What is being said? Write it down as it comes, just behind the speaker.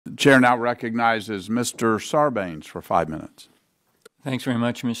chair now recognizes Mr. Sarbanes for 5 minutes. Thanks very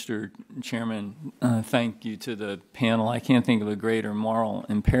much, Mr. Chairman. Thank you to the panel. I can't think of a greater moral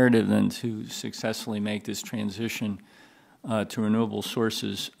imperative than to successfully make this transition to renewable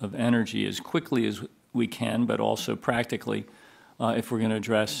sources of energy as quickly as we can, but also practically if we're going to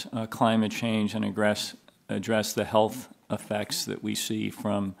address climate change and address the health effects that we see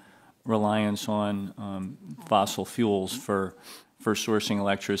from reliance on fossil fuels for sourcing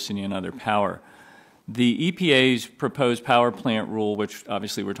electricity and other power. The EPA's proposed power plant rule, which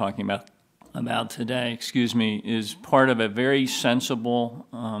obviously we're talking about today, is part of a very sensible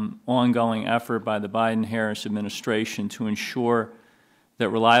ongoing effort by the Biden-Harris administration to ensure that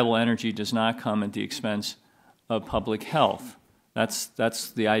reliable energy does not come at the expense of public health.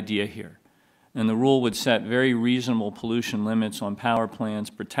 That's the idea here. And the rule would set very reasonable pollution limits on power plants,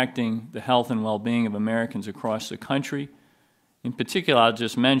 protecting the health and well-being of Americans across the country. In particular, I'll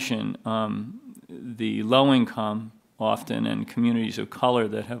just mention the low-income often and communities of color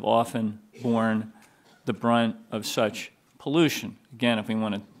that have often borne the brunt of such pollution. Again, if we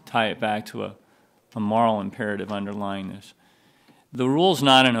want to tie it back to a moral imperative underlying this. The rule's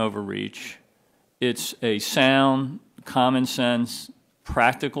not an overreach. It's a sound, common sense,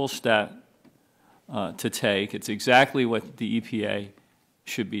 practical step to take. It's exactly what the EPA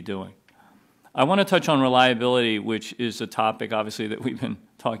should be doing. I want to touch on reliability, which is a topic, obviously, that we've been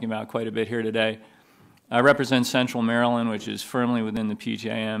talking about quite a bit here today. I represent Central Maryland, which is firmly within the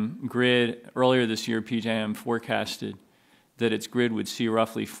PJM grid. Earlier this year, PJM forecasted that its grid would see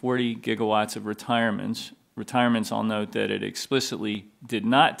roughly 40 gigawatts of retirements. Retirements, I'll note that it explicitly did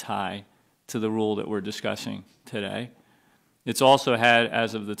not tie to the rule that we're discussing today. It's also had,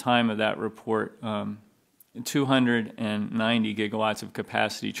 as of the time of that report, 290 gigawatts of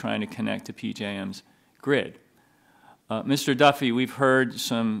capacity trying to connect to PJM's grid. Mr. Duffy, we've heard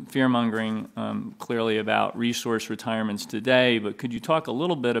some fear-mongering clearly about resource retirements today, but could you talk a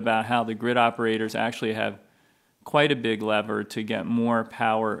little bit about how the grid operators actually have quite a big lever to get more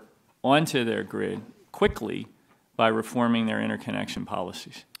power onto their grid quickly by reforming their interconnection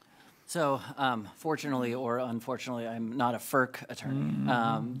policies? So, fortunately or unfortunately, I'm not a FERC attorney,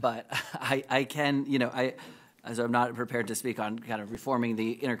 but I can, as I'm not prepared to speak on kind of reforming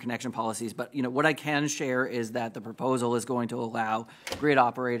the interconnection policies, but what I can share is that the proposal is going to allow grid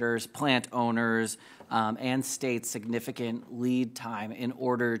operators, plant owners, and states significant lead time in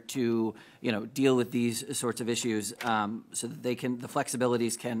order to deal with these sorts of issues, so that the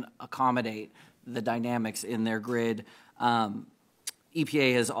flexibilities can accommodate the dynamics in their grid.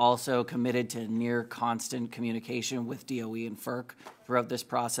 EPA has also committed to near constant communication with DOE and FERC throughout this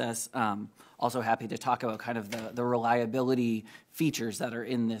process. Also happy to talk about kind of the reliability features that are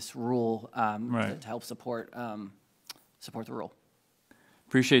in this rule to help support the rule.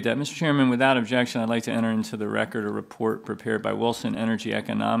 Appreciate that. Mr. Chairman, without objection, I'd like to enter into the record a report prepared by Wilson Energy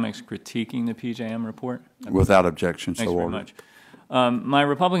Economics critiquing the PJM report. Without objection, so ordered. Thanks very much. My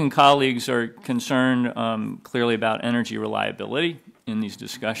Republican colleagues are concerned clearly about energy reliability in these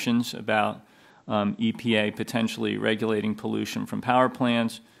discussions about EPA potentially regulating pollution from power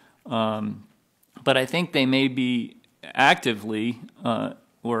plants. But I think they may be actively,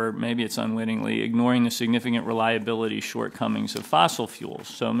 or maybe it's unwittingly, ignoring the significant reliability shortcomings of fossil fuels.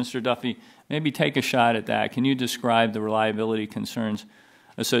 So, Mr. Duffy, maybe take a shot at that. Can you describe the reliability concerns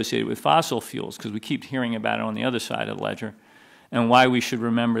associated with fossil fuels? Because we keep hearing about it on the other side of the ledger, and why we should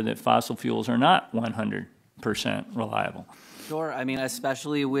remember that fossil fuels are not 100% reliable. Sure. I mean,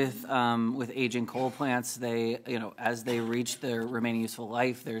 especially with aging coal plants, they, as they reach their remaining useful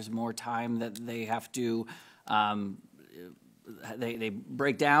life, there's more time that they have to, they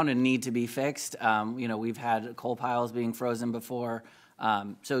break down and need to be fixed. We've had coal piles being frozen before,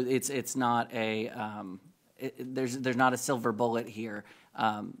 so it's not a there's not a silver bullet here,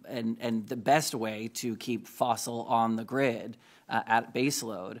 and the best way to keep fossil on the grid at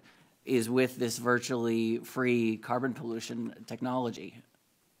baseload is with this virtually free carbon pollution technology.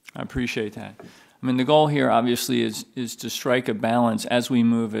 I appreciate that. I mean, the goal here obviously is to strike a balance as we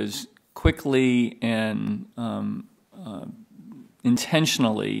move as quickly and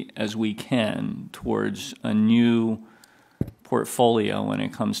intentionally as we can towards a new portfolio when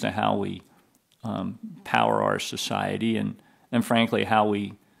it comes to how we power our society and frankly how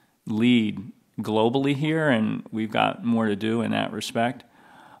we lead globally here, and we've got more to do in that respect.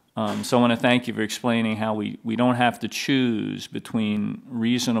 So I want to thank you for explaining how we don't have to choose between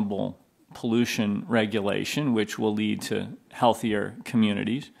reasonable pollution regulation, which will lead to healthier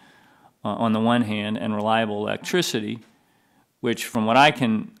communities, on the one hand, and reliable electricity, which from what I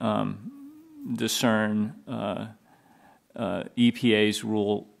can discern, EPA's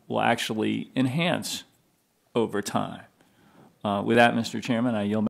rule will actually enhance over time. With that, Mr. Chairman, I yield back.